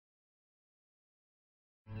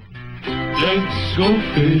Let's go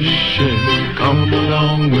fishing, come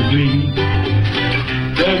along with me.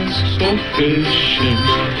 Let's go fishing,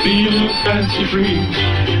 feel fancy free.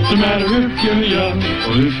 No matter if you're young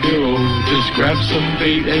or if you're old, just grab some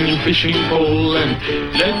bait and your fishing pole and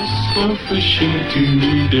let's go fishing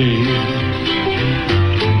today.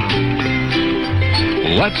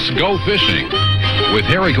 Let's go fishing with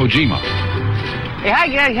Harry Kojima. Hey, hi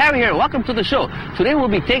guys, Harry here. Welcome to the show. Today we'll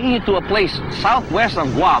be taking you to a place southwest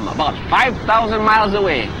of Guam, about 5,000 miles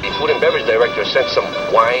away. The food and beverage director sent some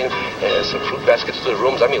wine and some fruit baskets to the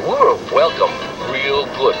rooms. I mean, we were welcome, real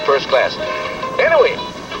good, first class. Anyway,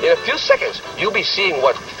 in a few seconds, you'll be seeing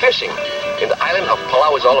what fishing in the island of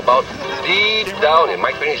Palau is all about deep down in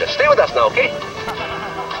Micronesia. Stay with us now, okay?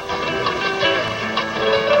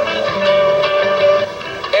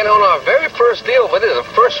 And on our very first day over there, the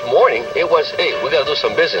first morning, it was, hey, we gotta do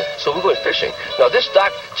some business, so we're going fishing. Now this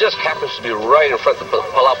dock just happens to be right in front of the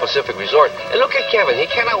Palau Pacific Resort. And look at Kevin, he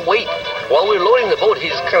cannot wait. While we're loading the boat,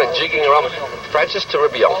 he's kind of jigging around. Francis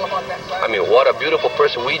Terribion. I mean, what a beautiful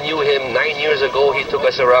person. We knew him 9 years ago. He took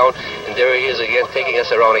us around, and there he is again, taking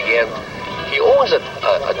us around again. He owns a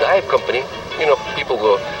dive company. You know, people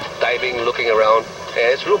go diving, looking around, and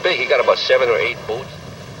it's real big. He got about 7 or 8 boats.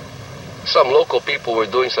 Some local people were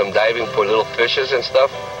doing some diving for little fishes and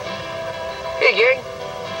stuff. Hey, gang.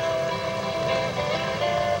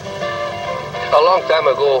 A long time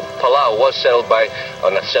ago, Palau was settled by,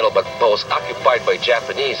 not settled, but was occupied by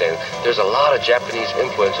Japanese, and there's a lot of Japanese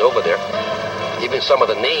influence over there. Even some of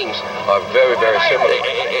the names are very, very similar.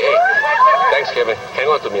 Hey. Thanks, Kevin. Hang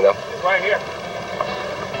on to me now. Right here.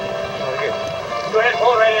 Okay. Go ahead,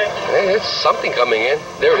 pull it right in. Hey, it's something coming in.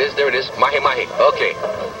 There it is. Mahi. Okay.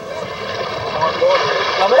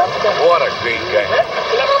 What a great guy.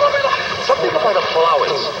 Something about the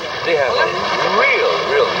Palauans. They have a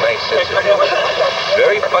real nice sense of humor.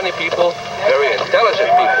 Very funny people, very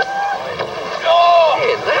intelligent people.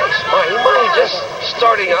 Hey, nice. Mahi, just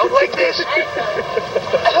starting out like this.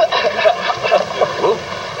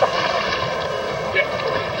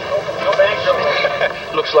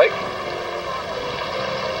 Looks like.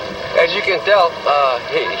 As you can tell,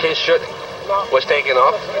 his shirt was taken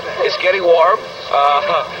off. It's getting warm.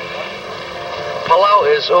 Palau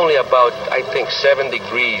is only about, I think, 7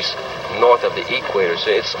 degrees north of the equator, so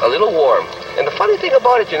it's a little warm. And the funny thing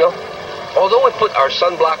about it, you know, although we put our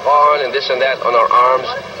sunblock on and this and that on our arms,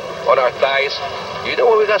 on our thighs, you know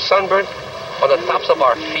where we got sunburned? On the tops of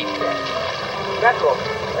our feet.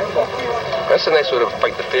 That's a nice way to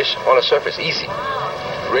fight the fish on the surface. Easy.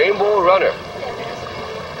 Rainbow runner.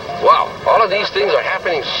 Wow, all of these things are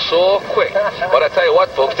happening so quick. But I tell you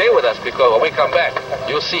what, folks, stay with us, because when we come back,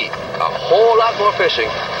 you'll see a whole lot more fishing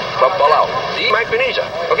from Palau, the Micronesia.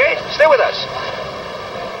 Okay? Stay with us.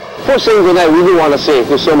 First thing tonight, we do want to say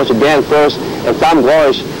thank you so much to Dan First and Tom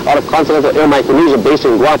Gorish out of Continental Air Micronesia based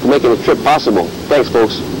in Guam for making the trip possible. Thanks,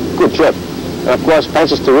 folks. Good trip. And of course,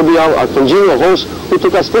 Francis Terribion, our congenial host who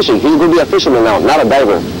took us fishing. He's going to be a fisherman now, not a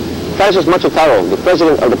diver. Francis Machotaro, the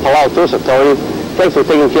president of the Palau Tourist Authority, thanks for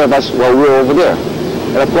taking care of us while we were over there.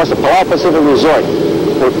 And of course, the Palau Pacific Resort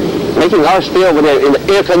for making our stay over there in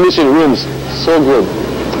the air-conditioned rooms so good.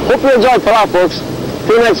 Hope you enjoyed Palau, folks.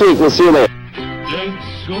 Till next week, we'll see you later.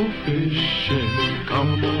 Let's go fishing,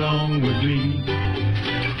 come along with me.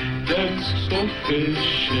 Let's go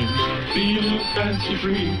fishing, feel fancy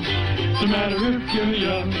free. No matter if you're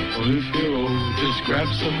young or if you're old, just grab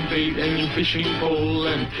some bait and your fishing pole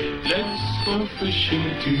and let's go fishing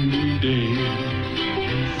today.